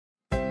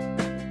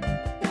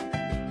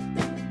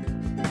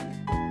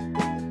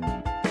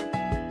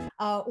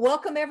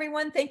Welcome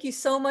everyone. Thank you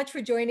so much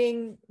for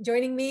joining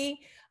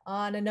me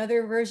on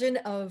another version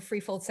of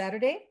Free Fold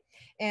Saturday.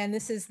 And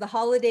this is the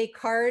holiday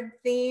card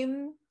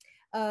theme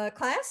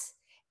class.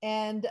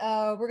 And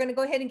we're going to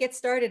go ahead and get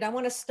started. I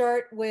want to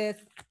start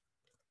with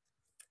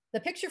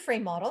the picture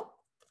frame model.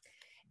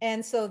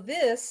 And so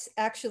this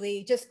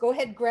actually, just go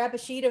ahead and grab a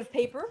sheet of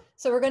paper.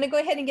 So we're going to go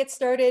ahead and get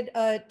started.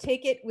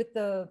 Take it with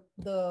the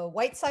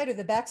white side or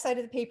the back side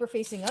of the paper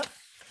facing up.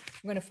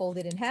 We're going to fold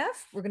it in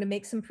half. We're going to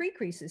make some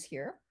pre-creases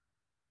here.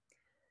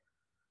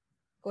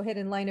 Go ahead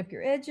and line up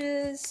your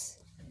edges.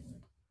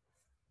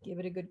 Give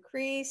it a good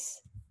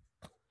crease.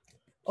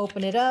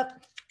 Open it up.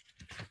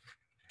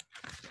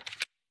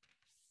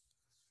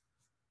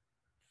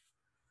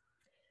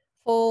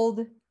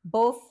 Fold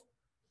both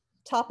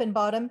top and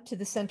bottom to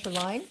the center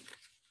line.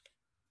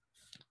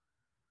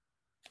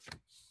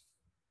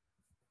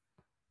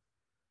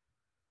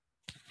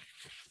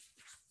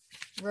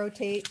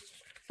 Rotate,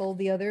 fold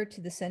the other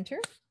to the center.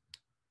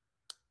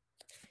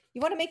 You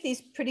want to make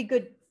these pretty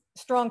good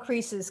strong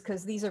creases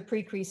because these are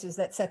pre-creases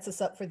that sets us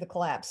up for the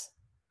collapse.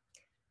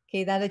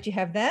 Okay, now that you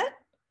have that,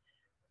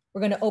 we're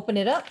going to open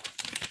it up,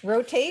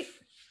 rotate,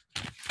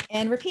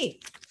 and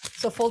repeat.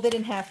 So fold it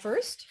in half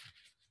first.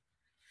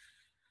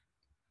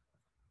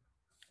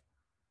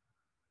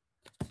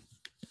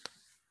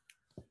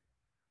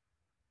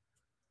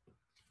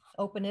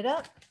 Open it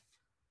up.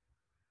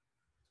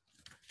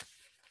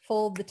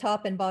 Fold the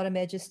top and bottom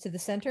edges to the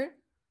center.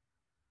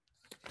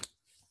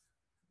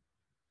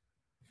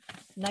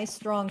 Nice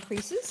strong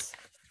creases.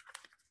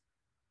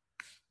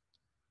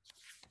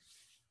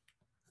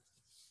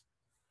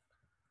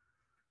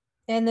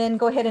 And then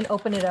go ahead and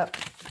open it up.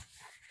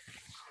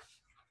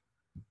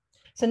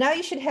 So now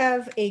you should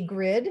have a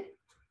grid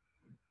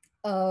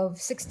of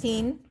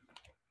 16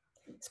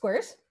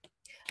 squares.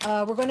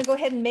 We're going to go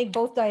ahead and make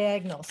both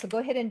diagonals. So go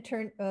ahead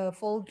and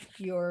fold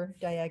your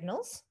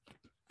diagonals.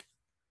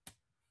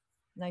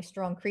 Nice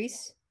strong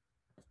crease.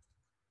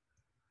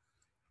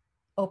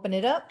 Open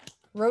it up,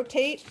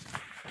 rotate,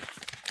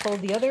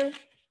 fold the other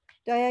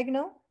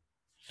diagonal.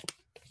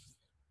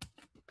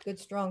 Good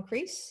strong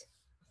crease.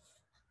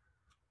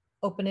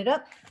 Open it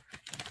up.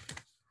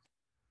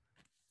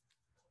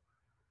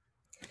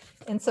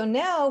 And so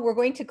now we're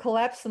going to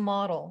collapse the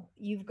model.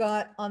 You've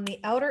got on the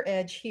outer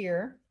edge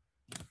here,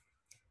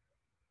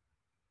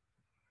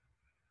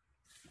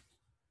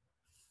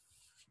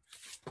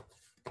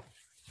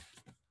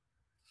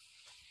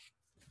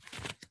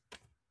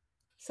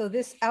 so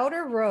this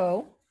outer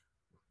row,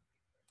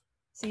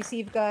 so you see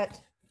you've got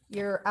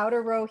your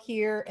outer row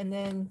here and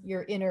then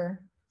your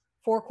inner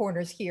four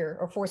corners here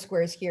or four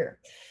squares here.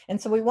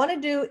 And so what we want to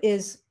do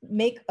is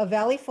make a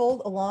valley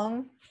fold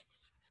along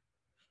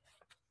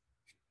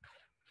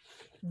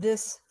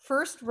this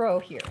first row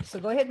here. So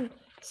go ahead and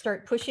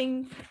start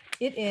pushing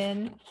it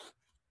in.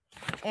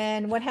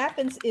 And what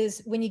happens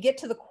is when you get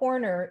to the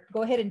corner,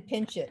 go ahead and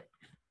pinch it.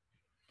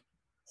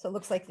 So it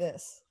looks like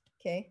this.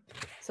 Okay.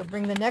 So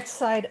bring the next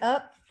side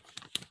up,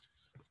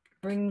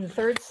 bring the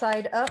third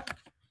side up,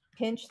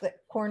 pinch the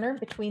corner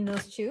between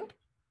those two,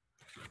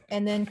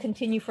 and then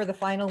continue for the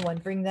final one.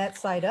 Bring that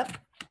side up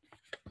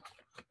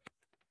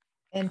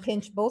and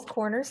pinch both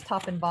corners,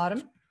 top and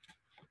bottom.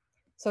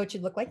 So it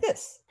should look like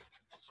this.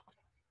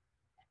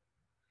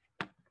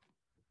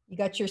 You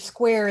got your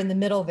square in the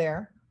middle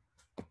there.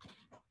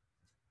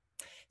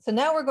 So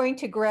now we're going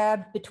to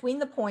grab between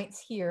the points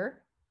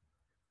here,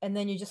 and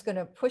then you're just going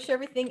to push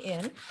everything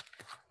in.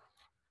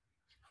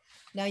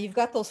 Now you've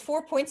got those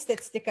 4 points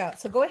that stick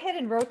out. So go ahead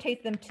and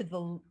rotate them to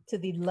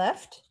the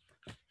left.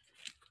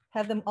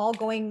 Have them all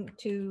going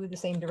to the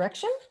same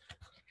direction.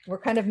 We're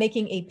kind of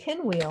making a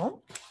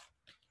pinwheel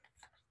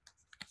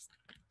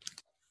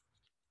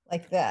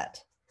like that.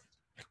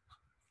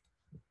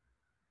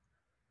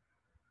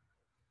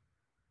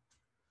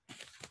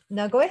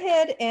 Now go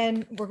ahead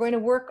and we're going to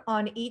work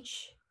on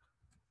each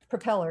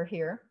propeller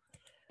here.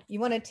 You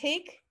want to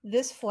take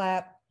this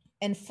flap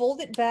and fold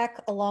it back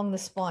along the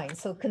spine.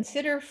 So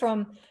consider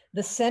from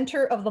the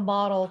center of the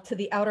model to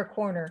the outer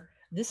corner.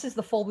 This is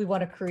the fold we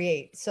want to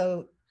create.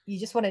 So you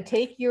just want to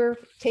take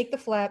the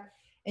flap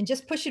and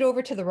just push it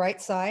over to the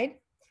right side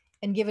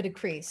and give it a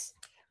crease.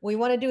 What we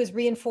want to do is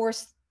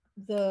reinforce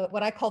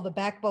what I call the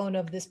backbone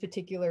of this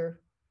particular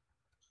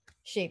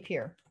shape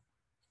here.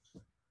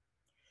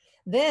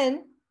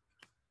 Then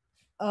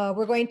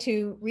we're going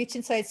to reach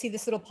inside, see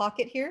this little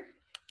pocket here?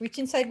 Reach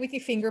inside with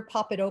your finger,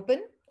 pop it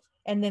open,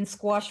 and then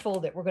squash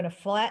fold it. We're going to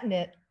flatten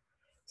it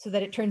so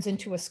that it turns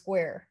into a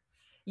square.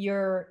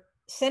 Your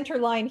center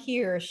line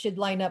here should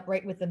line up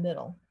right with the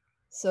middle.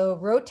 So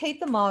rotate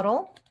the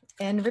model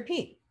and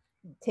repeat.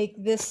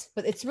 Take this,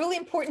 but it's really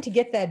important to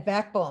get that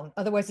backbone.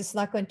 Otherwise, it's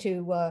not going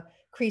to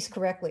crease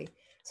correctly.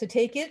 So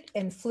take it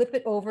and flip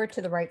it over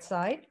to the right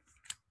side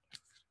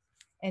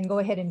and go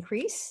ahead and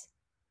crease.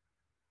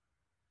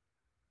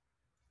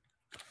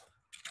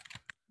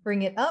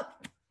 Bring it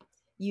up.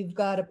 You've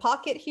got a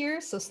pocket here,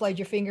 so slide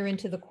your finger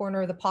into the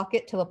corner of the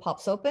pocket till it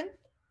pops open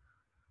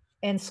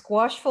and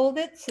squash fold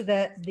it so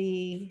that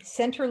the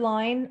center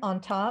line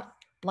on top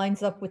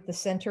lines up with the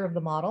center of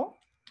the model.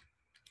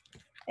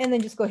 And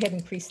then just go ahead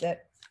and crease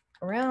that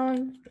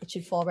around. It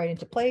should fall right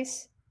into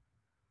place.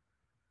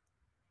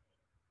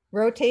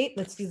 Rotate,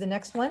 let's do the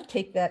next one.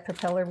 Take that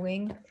propeller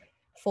wing,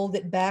 fold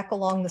it back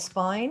along the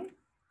spine.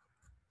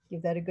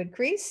 Give that a good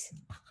crease.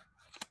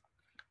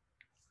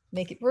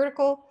 Make it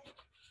vertical.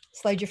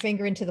 Slide your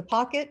finger into the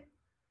pocket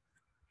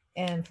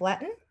and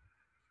flatten,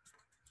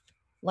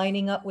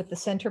 lining up with the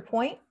center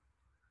point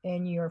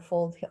and your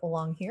fold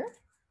along here.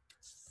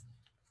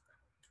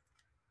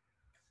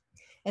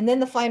 And then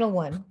the final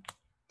one,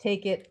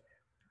 take it,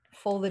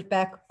 fold it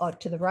back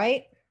to the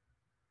right,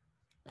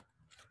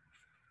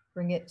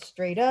 bring it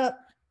straight up,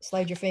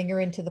 slide your finger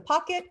into the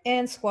pocket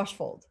and squash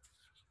fold.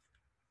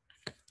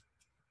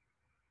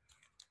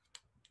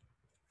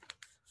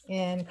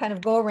 And kind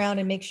of go around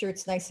and make sure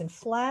it's nice and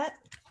flat.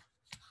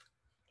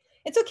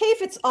 It's okay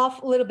if it's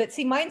off a little bit.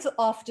 See, mine's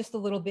off just a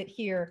little bit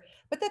here,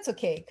 but that's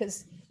okay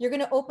because you're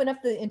going to open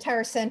up the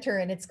entire center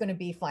and it's going to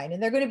be fine.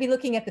 And they're going to be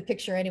looking at the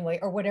picture anyway,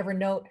 or whatever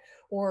note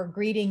or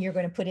greeting you're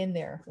going to put in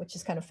there, which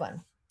is kind of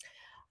fun.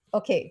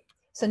 Okay,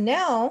 so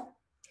now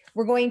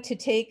we're going to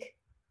take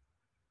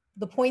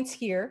the points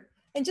here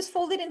and just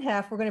fold it in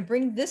half. We're going to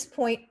bring this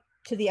point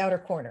to the outer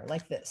corner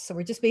like this. So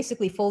we're just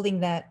basically folding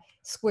that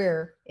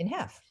square in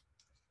half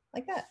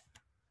like that.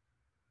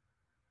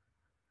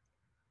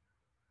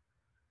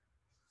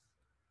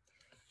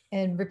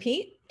 And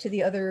repeat to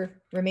the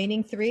other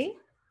remaining three.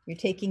 You're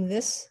taking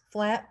this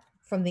flap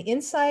from the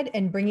inside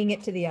and bringing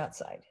it to the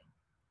outside.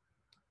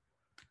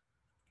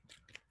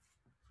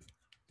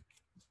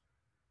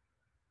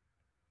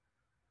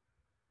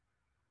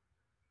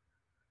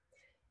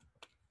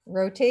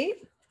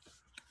 Rotate.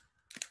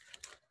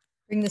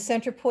 Bring the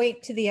center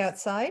point to the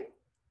outside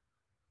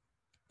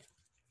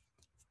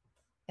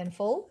and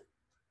fold.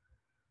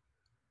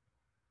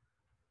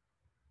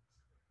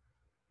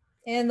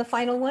 And the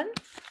final one,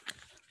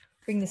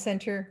 bring the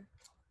center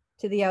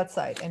to the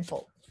outside and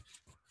fold.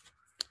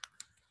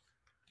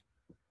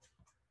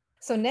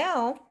 So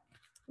now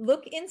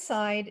look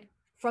inside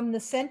from the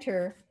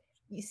center.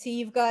 You see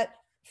you've got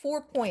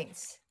 4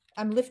 points.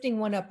 I'm lifting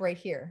one up right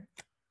here.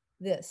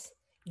 This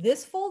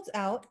folds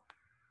out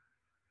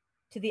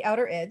to the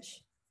outer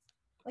edge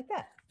like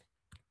that.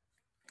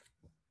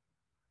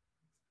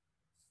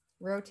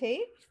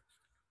 Rotate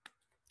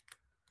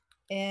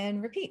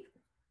and repeat.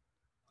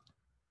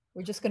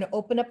 We're just going to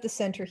open up the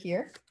center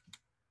here.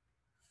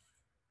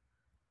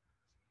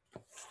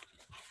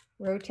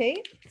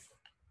 Rotate.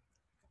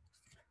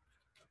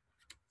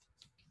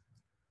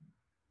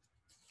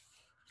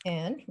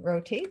 And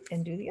rotate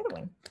and do the other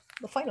one,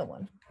 the final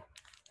one.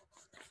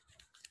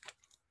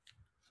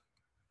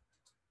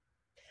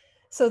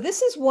 So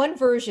this is one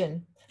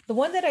version. The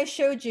one that I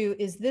showed you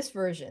is this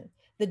version.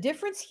 The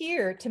difference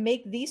here to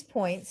make these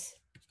points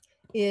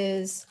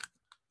is,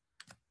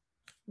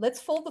 let's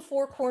fold the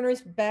 4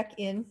 corners back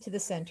into the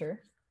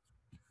center.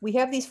 We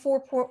have these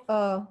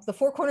the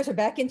 4 corners are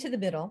back into the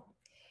middle.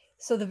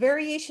 So the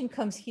variation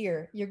comes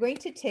here. You're going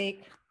to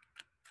take,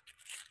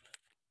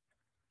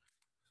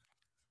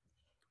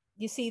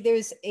 you see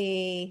there's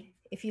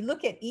if you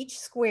look at each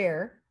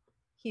square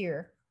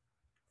here,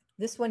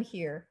 this one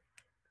here,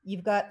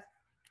 you've got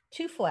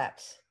 2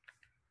 flaps.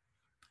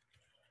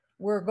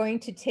 We're going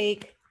to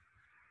take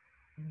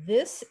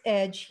this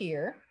edge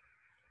here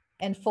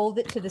and fold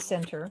it to the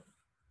center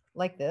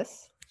like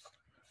this.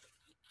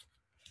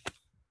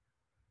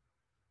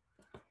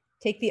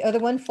 Take the other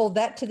one, fold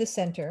that to the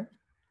center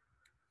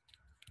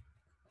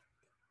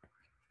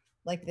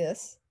like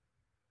this.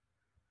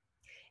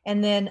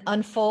 And then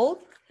unfold.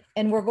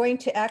 And we're going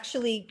to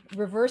actually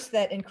reverse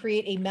that and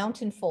create a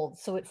mountain fold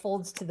so it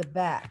folds to the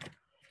back.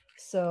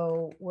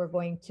 So we're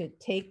going to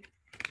take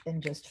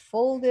and just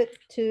fold it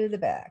to the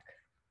back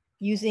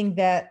using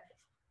that,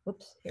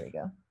 whoops, here we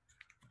go.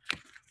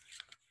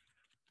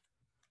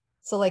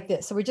 So like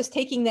this. So we're just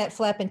taking that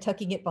flap and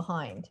tucking it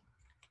behind.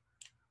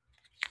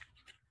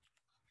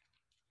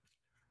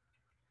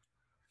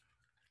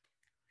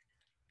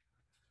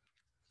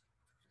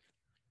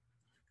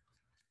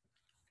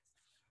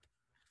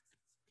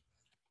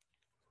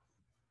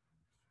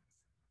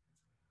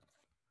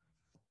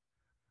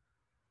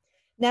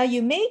 Now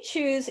you may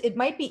choose, it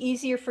might be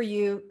easier for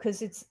you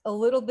because it's a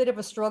little bit of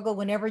a struggle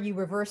whenever you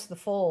reverse the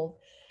fold,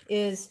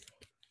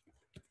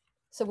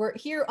 so we're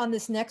here on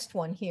this next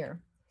one here.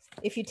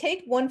 If you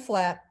take one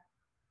flap,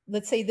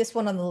 let's say this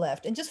one on the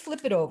left, and just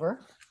flip it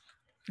over,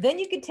 then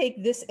you can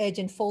take this edge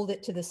and fold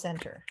it to the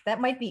center. That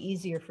might be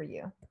easier for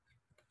you,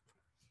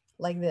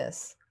 like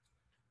this.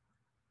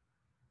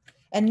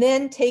 And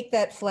then take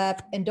that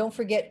flap and don't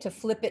forget to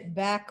flip it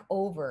back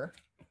over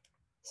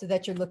so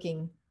that you're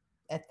looking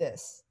at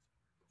this.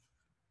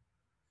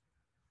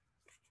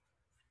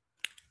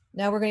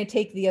 Now we're going to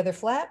take the other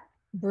flap,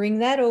 bring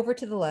that over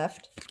to the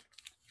left.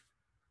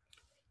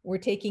 We're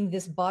taking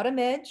this bottom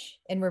edge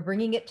and we're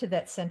bringing it to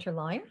that center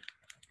line.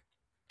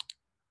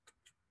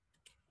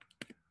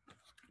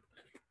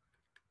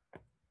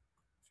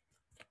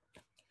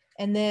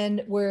 And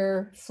then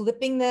we're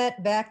flipping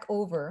that back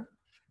over.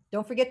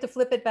 Don't forget to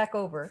flip it back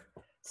over.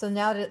 So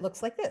now that it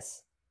looks like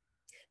this,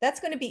 that's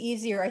going to be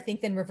easier, I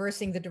think, than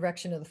reversing the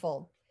direction of the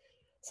fold.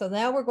 So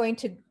now we're going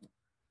to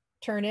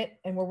turn it,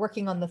 and we're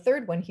working on the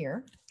third one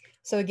here.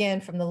 So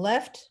again, from the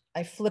left,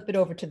 I flip it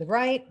over to the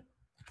right.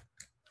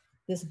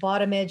 This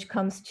bottom edge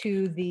comes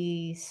to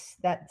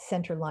that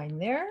center line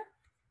there.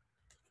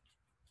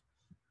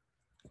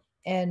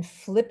 And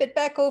flip it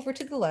back over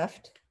to the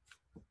left.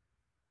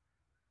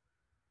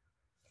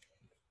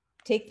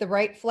 Take the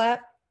right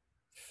flap,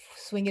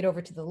 swing it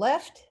over to the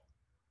left.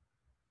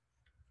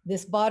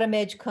 This bottom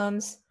edge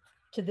comes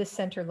to this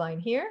center line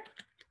here.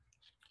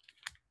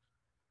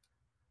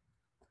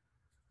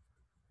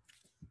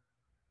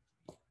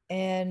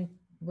 And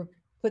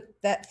put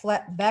that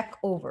flap back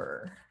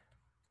over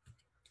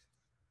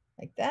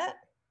like that.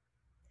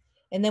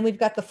 And then we've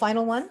got the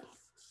final one.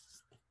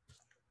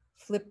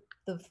 Flip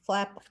the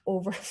flap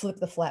over, flip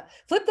the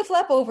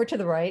flap over to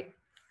the right.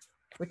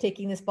 We're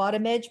taking this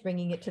bottom edge,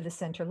 bringing it to the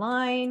center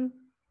line,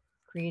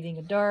 creating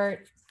a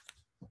dart,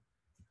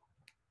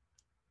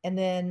 and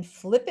then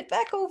flip it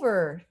back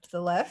over to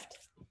the left.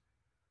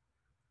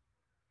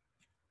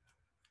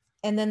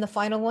 And then the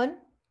final one,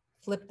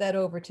 flip that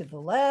over to the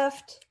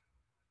left,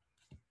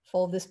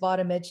 fold this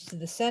bottom edge to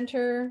the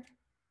center,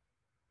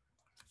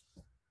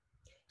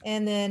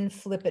 and then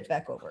flip it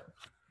back over.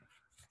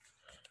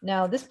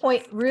 Now this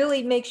point,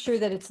 really make sure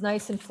that it's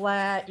nice and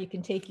flat. You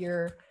can take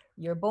your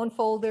bone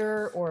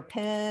folder or a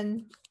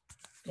pen,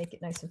 make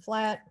it nice and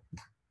flat.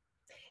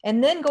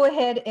 And then go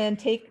ahead and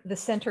take the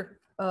center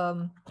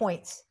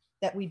points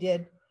that we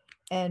did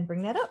and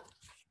bring that up.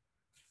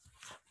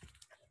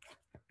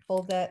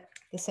 Fold the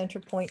center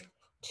point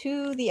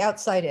to the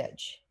outside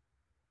edge.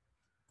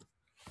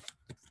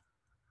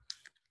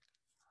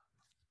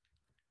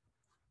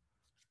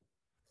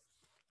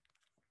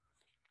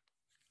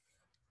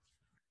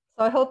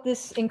 So I hope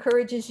this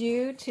encourages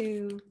you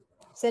to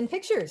send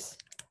pictures.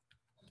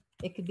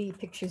 It could be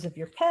pictures of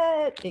your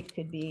pet, it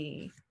could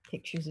be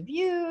pictures of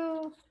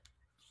you,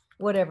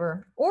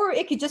 whatever. Or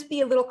it could just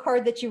be a little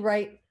card that you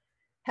write,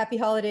 Happy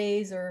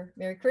Holidays or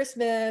Merry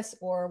Christmas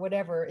or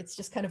whatever. It's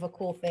just kind of a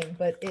cool thing,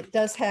 but it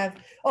does have,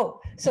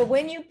 so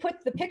when you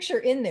put the picture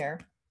in there,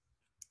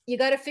 you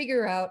got to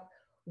figure out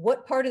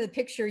what part of the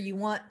picture you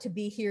want to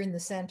be here in the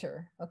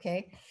center,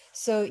 okay?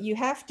 So you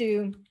have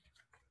to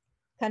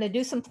kind of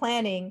do some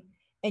planning,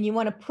 and you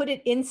want to put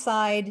it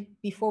inside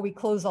before we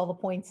close all the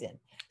points in.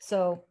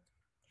 So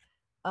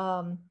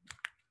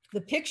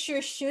the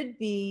picture should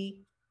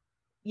be,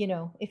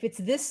 if it's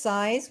this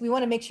size, we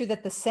want to make sure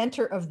that the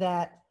center of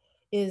that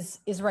is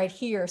right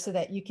here so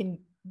that you can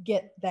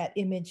get that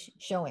image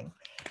showing.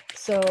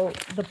 So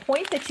the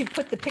point that you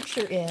put the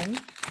picture in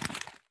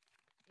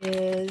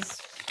is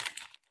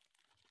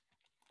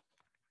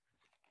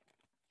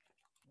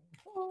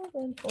fold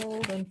and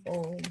fold and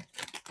fold.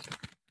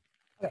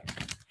 Okay.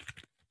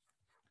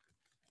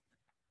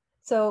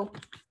 So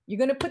you're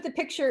going to put the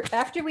picture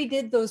after we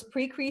did those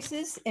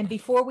pre-creases and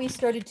before we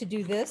started to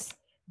do this,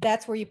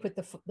 that's where you put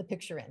the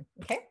picture in.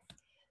 Okay.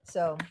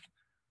 So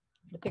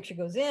the picture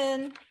goes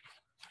in,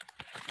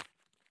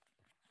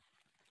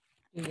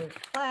 do your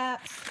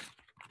flaps,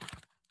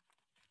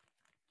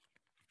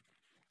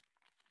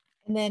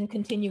 and then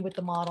continue with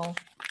the model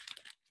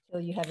till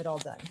you have it all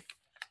done.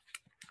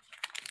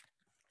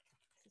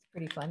 It's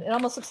pretty fun. It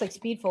almost looks like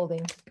speed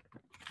folding.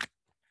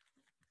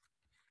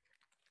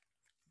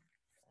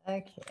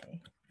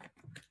 Okay.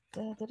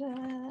 Da, da, da,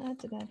 da,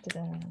 da, da,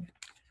 da.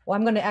 Well,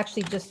 I'm going to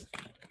actually just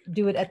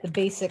do it at the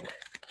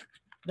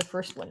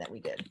first one that we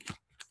did.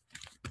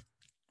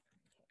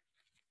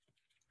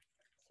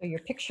 So your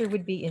picture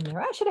would be in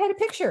there. I should have had a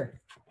picture.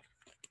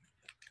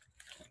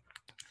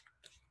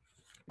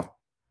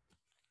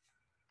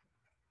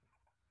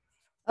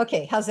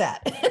 Okay, how's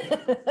that?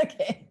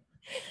 Okay.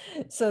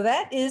 So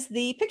that is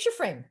the picture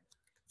frame.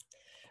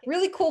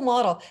 Really cool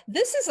model.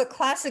 This is a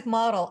classic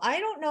model.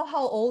 I don't know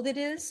how old it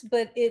is,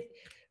 but it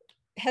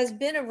has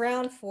been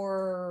around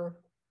for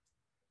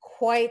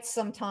quite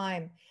some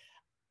time.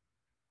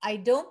 I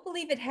don't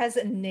believe it has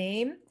a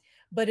name,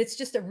 but it's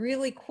just a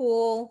really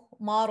cool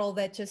model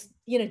that just,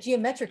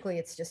 geometrically,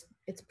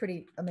 it's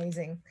pretty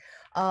amazing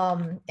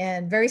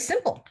and very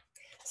simple.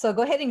 So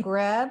go ahead and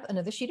grab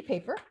another sheet of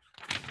paper.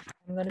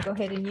 I'm going to go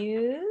ahead and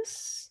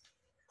use,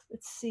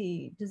 let's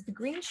see, does the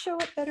green show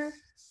it better?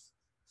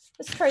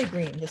 Let's try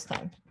green this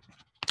time.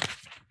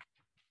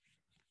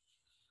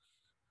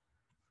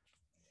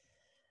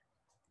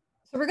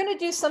 So we're going to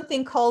do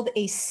something called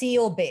a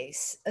seal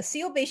base. A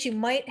seal base, you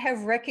might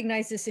have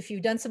recognized this if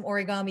you've done some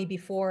origami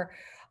before.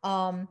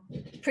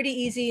 Pretty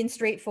easy and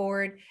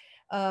straightforward.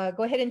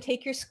 Go ahead and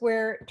take your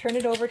square, turn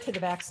it over to the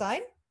back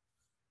side.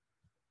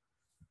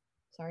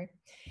 Sorry.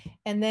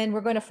 And then we're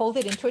going to fold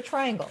it into a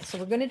triangle. So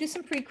we're going to do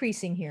some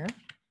pre-creasing here.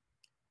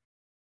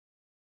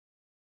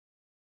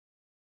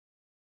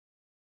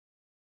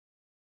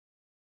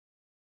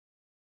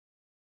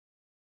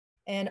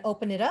 And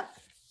open it up.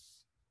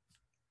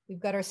 We've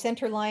got our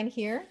center line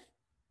here.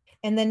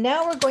 And then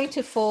now we're going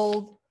to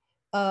fold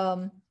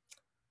a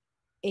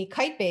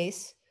kite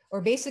base,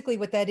 or basically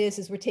what that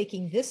is we're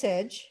taking this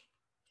edge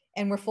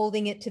and we're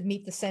folding it to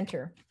meet the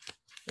center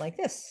like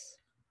this.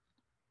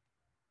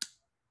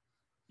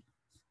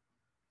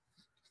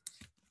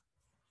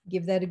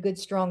 Give that a good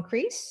strong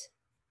crease.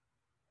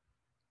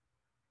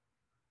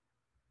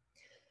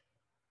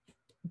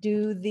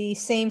 Do the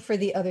same for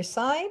the other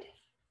side,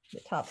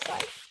 the top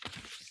side.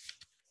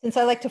 Since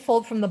I like to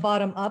fold from the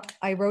bottom up,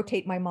 I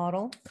rotate my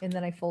model and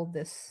then I fold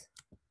this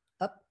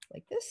up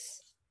like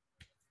this.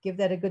 Give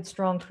that a good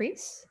strong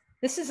crease.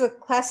 This is a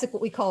classic,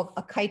 what we call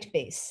a kite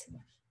base.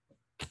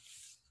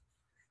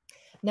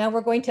 Now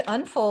we're going to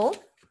unfold.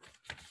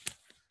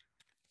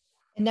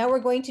 And now we're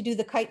going to do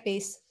the kite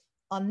base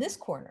on this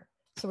corner.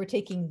 So we're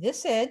taking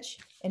this edge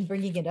and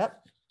bringing it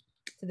up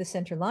to the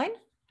center line.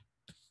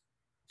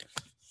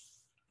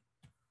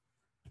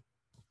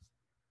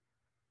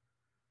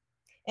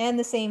 And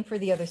the same for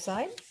the other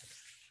side.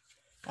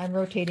 I'm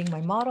rotating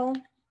my model.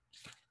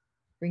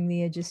 Bring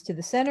the edges to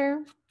the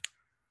center.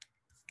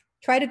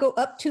 Try to go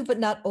up to, but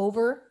not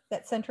over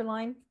that center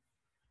line.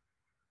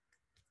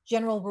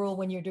 General rule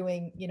when you're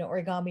doing,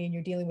 origami and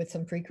you're dealing with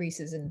some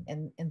pre-creases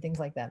and things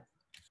like that.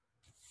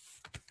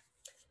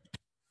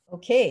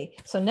 Okay,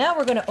 so now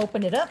we're going to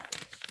open it up.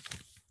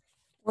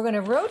 We're going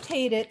to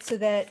rotate it so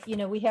that,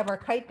 we have our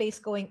kite base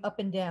going up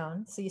and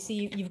down. So you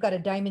see, you've got a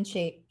diamond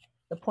shape.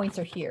 The points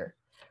are here.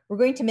 We're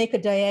going to make a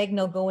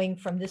diagonal going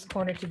from this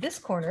corner to this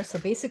corner. So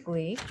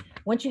basically,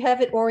 once you have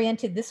it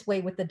oriented this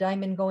way with the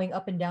diamond going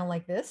up and down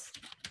like this,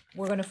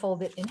 we're going to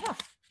fold it in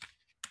half.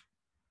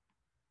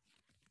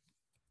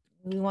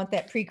 We want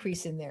that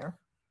pre-crease in there.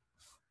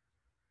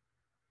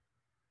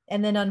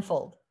 And then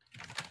unfold.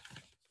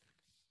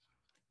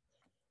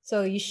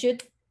 So you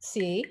should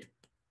see,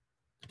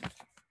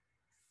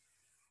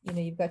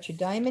 you've got your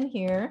diamond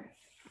here.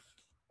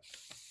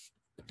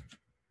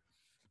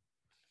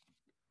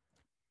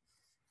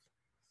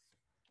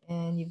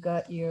 And you've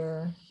got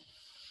your,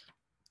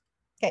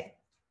 okay.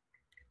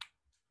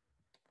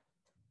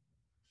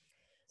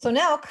 So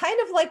now, kind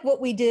of like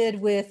what we did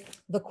with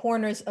the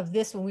corners of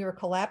this when we were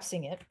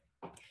collapsing it,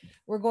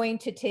 we're going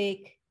to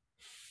take,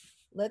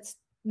 let's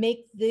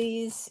make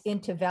these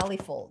into valley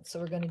folds. So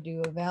we're going to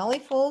do a valley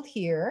fold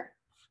here.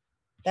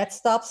 That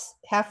stops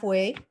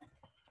halfway.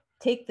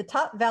 Take the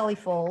top valley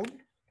fold,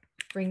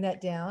 bring that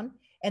down,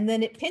 and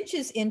then it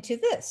pinches into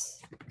this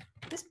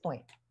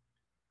point.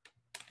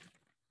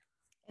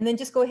 And then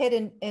just go ahead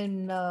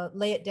and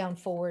lay it down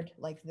forward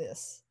like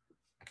this.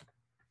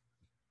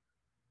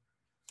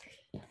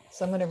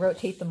 So I'm going to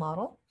rotate the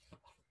model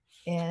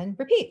and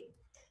repeat.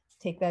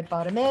 Take that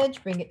bottom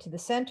edge, bring it to the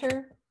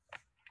center,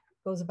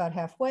 goes about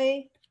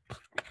halfway.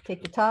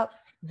 Take the top,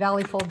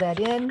 valley fold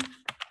that in,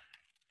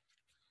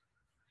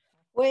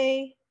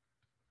 halfway,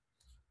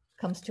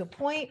 comes to a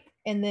point,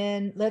 and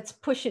then let's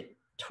push it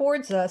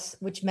towards us,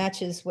 which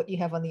matches what you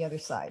have on the other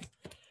side.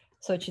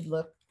 So it should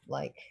look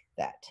like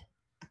that.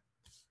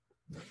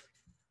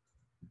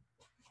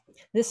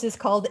 This is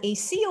called a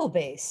seal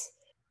base.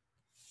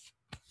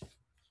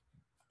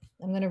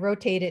 I'm going to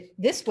rotate it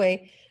this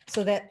way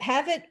so that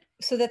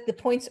the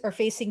points are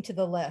facing to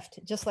the left,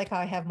 just like how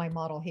I have my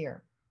model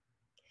here.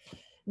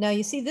 Now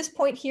you see this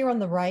point here on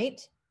the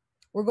right,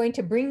 we're going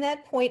to bring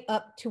that point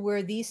up to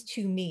where these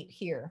two meet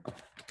here.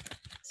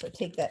 So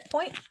take that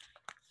point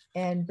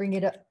and bring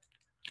it up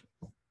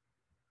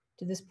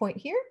to this point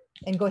here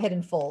and go ahead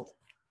and fold.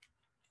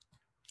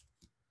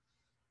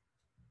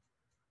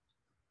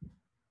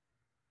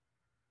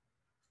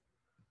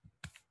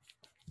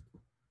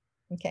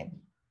 Okay.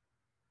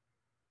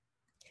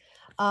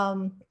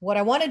 What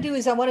I want to do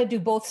is I want to do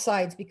both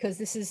sides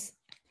because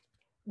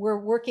we're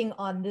working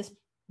on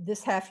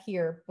this half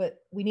here,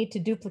 but we need to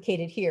duplicate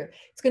it here.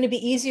 It's going to be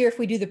easier if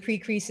we do the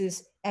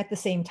pre-creases at the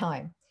same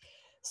time.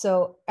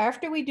 So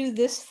after we do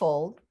this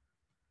fold,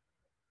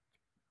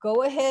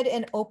 go ahead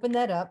and open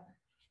that up.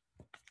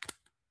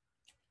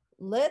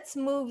 Let's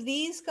move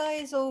these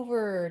guys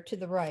over to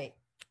the right.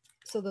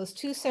 So those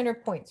two center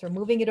points are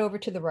moving it over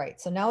to the right.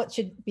 So now it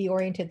should be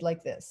oriented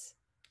like this.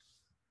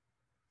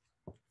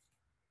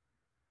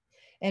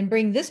 And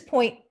bring this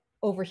point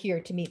over here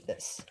to meet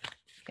this.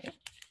 Okay.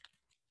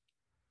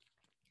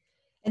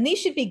 And these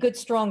should be good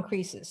strong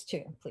creases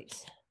too,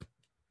 please.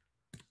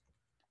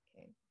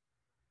 Okay.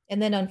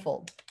 And then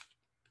unfold.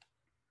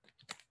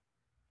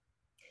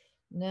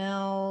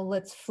 Now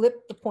let's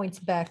flip the points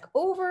back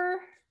over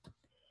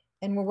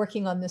and we're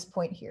working on this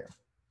point here.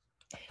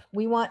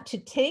 We want to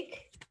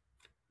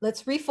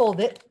let's refold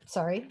it,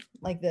 sorry,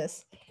 like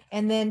this,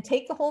 and then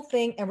take the whole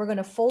thing and we're going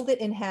to fold it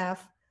in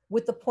half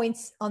with the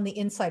points on the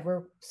inside.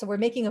 So we're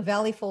making a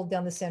valley fold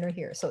down the center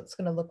here. So it's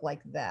going to look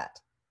like that.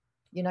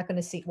 You're not going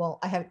to see, well,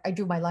 I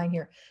drew my line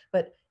here,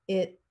 but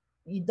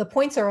the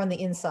points are on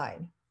the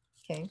inside.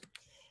 Okay.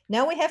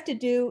 Now we have to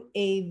do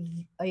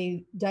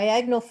a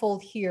diagonal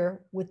fold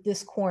here with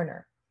this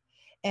corner.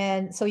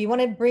 And so you want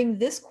to bring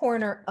this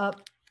corner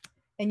up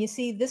and you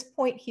see this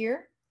point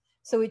here.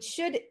 So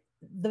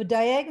the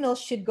diagonal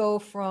should go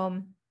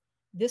from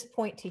this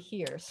point to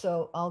here.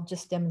 So I'll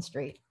just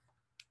demonstrate.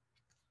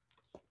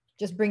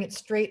 Just bring it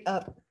straight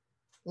up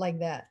like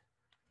that.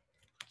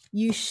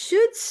 You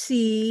should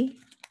see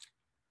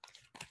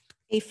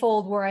a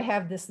fold where I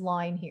have this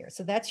line here.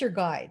 So that's your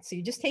guide. So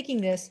you're just taking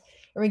this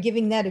and we're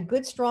giving that a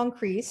good strong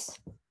crease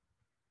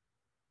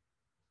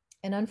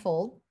and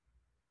unfold,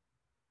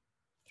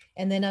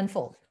 and then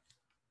unfold.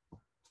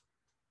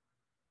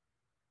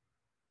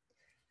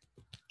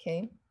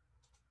 Okay.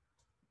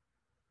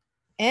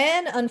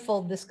 And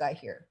unfold this guy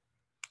here.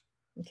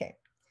 Okay.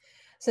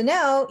 So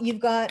now you've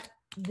got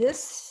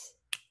this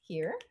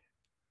here.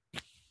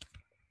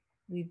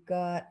 We've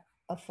got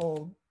a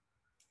fold,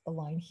 a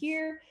line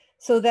here.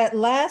 So that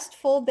last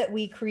fold that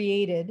we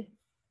created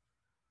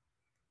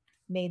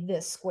made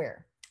this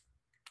square.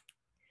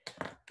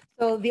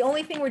 So the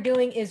only thing we're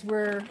doing is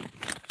we're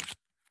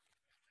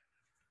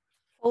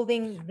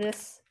folding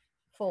this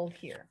fold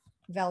here,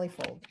 valley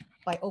fold,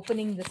 by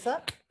opening this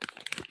up,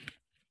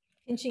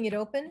 pinching it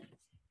open,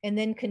 and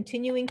then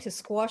continuing to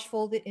squash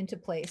fold it into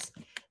place.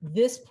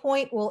 This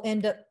point will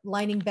end up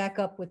lining back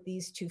up with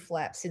these two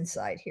flaps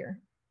inside here.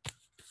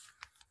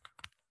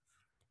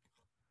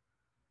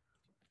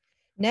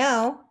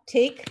 Now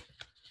take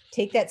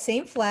that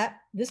same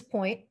flap, this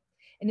point,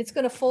 and it's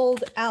going to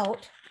fold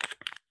out,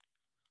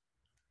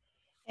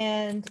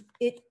 and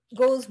it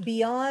goes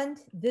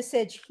beyond this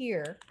edge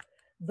here.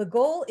 The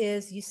goal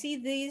is, you see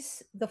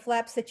these, the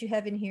flaps that you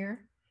have in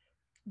here,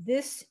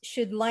 this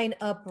should line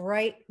up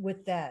right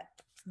with that.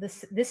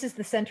 This is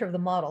the center of the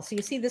model. So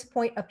you see this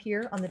point up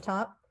here on the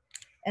top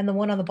and the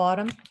one on the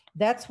bottom,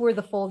 that's where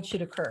the fold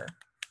should occur.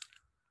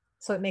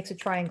 So it makes a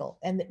triangle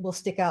and it will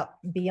stick out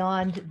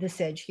beyond this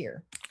edge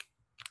here.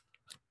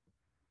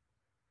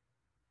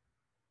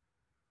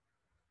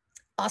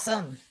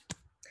 Awesome.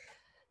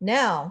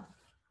 Now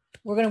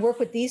we're going to work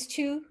with these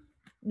two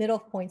middle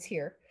points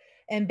here.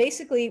 And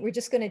basically we're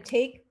just going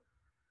to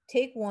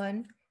take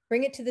one,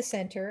 bring it to the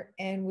center,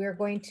 and we're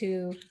going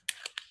to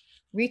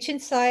reach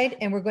inside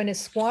and we're going to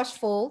squash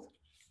fold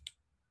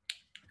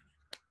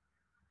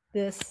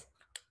this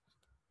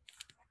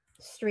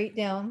straight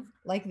down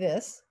like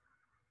this,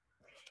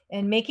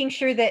 and making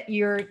sure that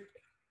your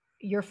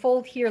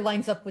fold here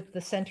lines up with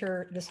the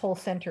center, this whole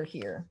center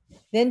here.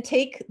 Then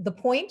take the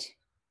point,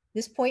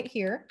 this point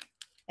here,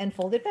 and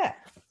fold it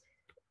back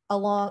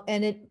along,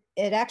 and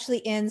it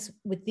actually ends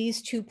with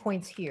these 2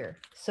 points here.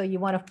 So you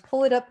want to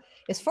pull it up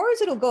as far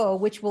as it'll go,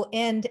 which will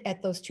end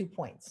at those 2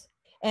 points.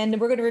 And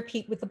we're going to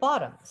repeat with the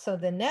bottom. So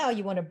then now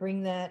you want to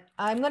bring that,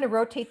 I'm going to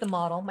rotate the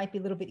model, might be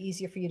a little bit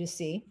easier for you to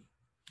see.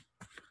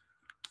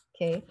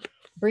 Okay,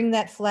 bring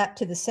that flap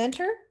to the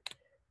center,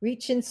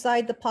 reach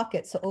inside the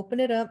pocket. So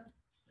open it up.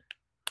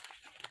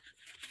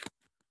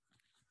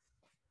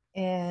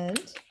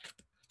 And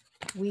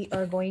we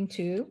are going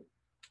to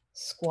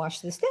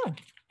squash this down.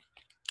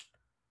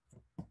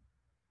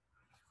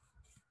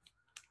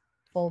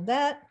 Fold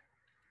that,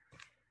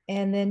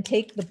 and then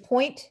take the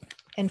point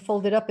and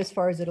fold it up as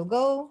far as it'll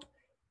go,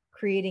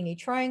 creating a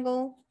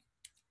triangle.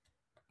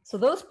 So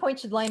those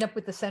points should line up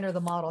with the center of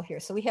the model here.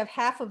 So we have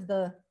half of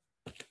this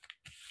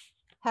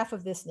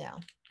now,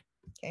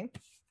 okay,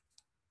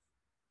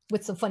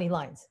 with some funny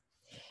lines.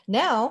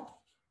 Now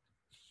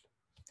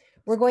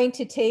we're going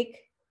to take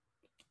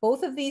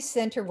both of these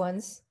center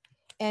ones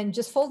and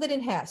just fold it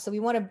in half. So we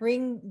want to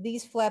bring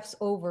these flaps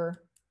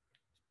over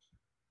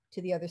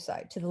to the other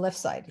side, to the left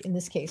side, in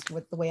this case,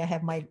 with the way I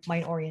have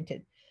mine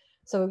oriented.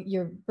 So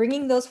you're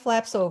bringing those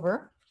flaps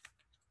over.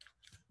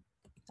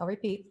 I'll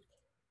repeat.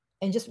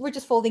 And we're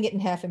just folding it in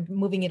half and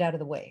moving it out of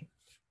the way.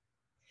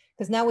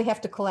 Because now we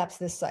have to collapse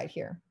this side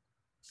here.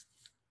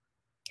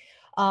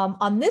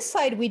 On this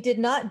side, we did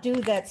not do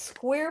that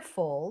square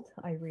fold,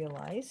 I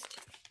realized.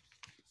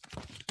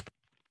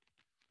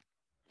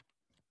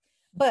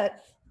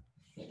 But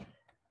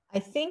I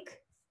think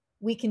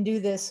we can do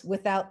this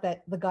without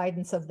the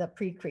guidance of the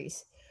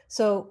pre-crease.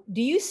 So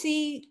do you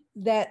see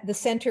that the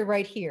center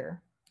right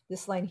here,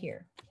 this line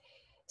here?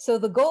 So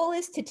the goal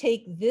is to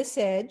take this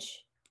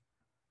edge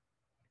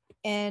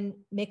and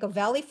make a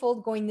valley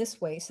fold going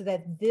this way so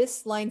that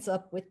this lines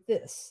up with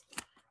this.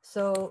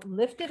 So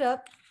lift it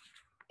up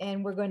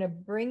and we're going to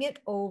bring it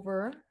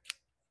over.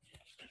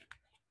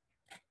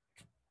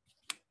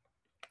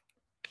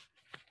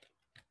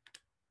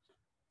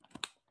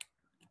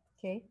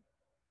 Okay,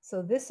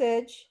 so this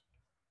edge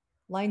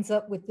lines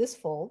up with this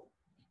fold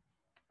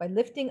by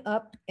lifting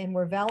up, and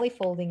we're valley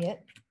folding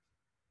it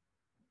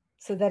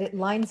so that it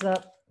lines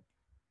up.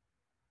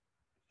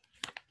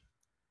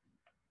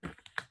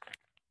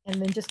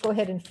 And then just go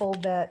ahead and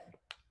fold that.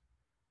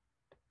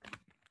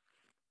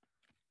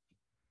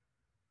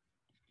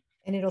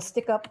 And it'll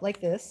stick up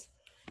like this.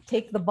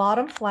 Take the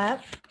bottom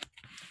flap.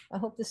 I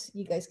hope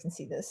you guys can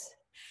see this.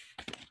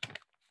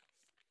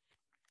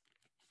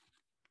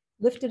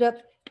 Lift it up.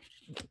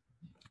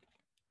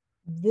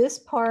 This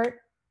part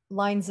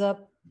lines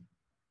up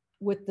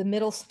with the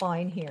middle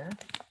spine here.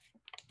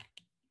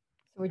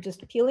 So we're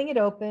just peeling it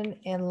open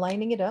and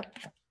lining it up.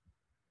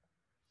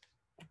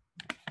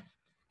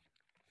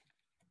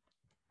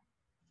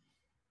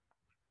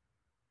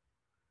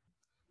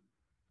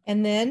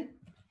 And then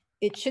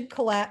it should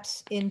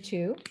collapse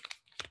into,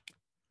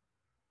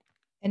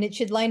 and it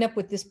should line up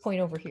with this point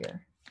over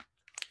here.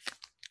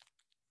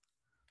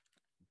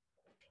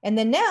 And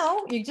then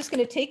now you're just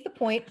going to take the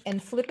point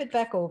and flip it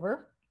back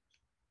over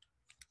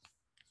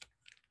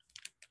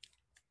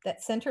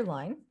that center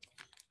line.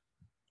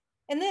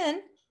 And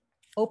then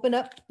open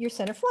up your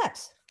center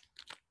flaps.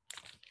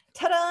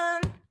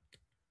 Ta-da!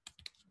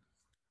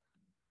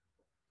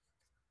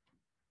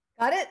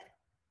 Got it?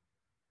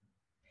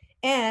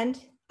 And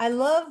I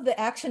love the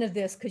action of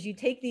this because you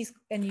take these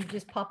and you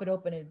just pop it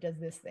open and it does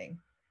this thing,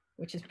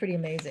 which is pretty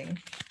amazing.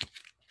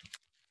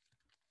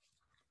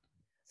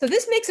 So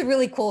this makes a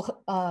really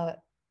cool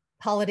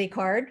holiday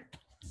card.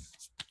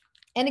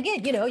 And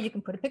again, you know, you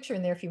can put a picture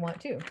in there if you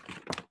want to.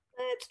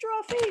 Let's draw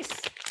a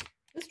face.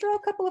 Let's draw a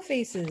couple of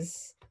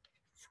faces.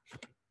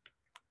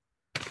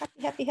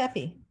 Happy, happy,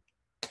 happy.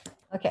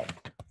 Okay,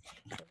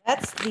 so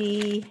that's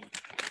the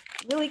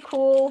really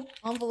cool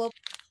envelope.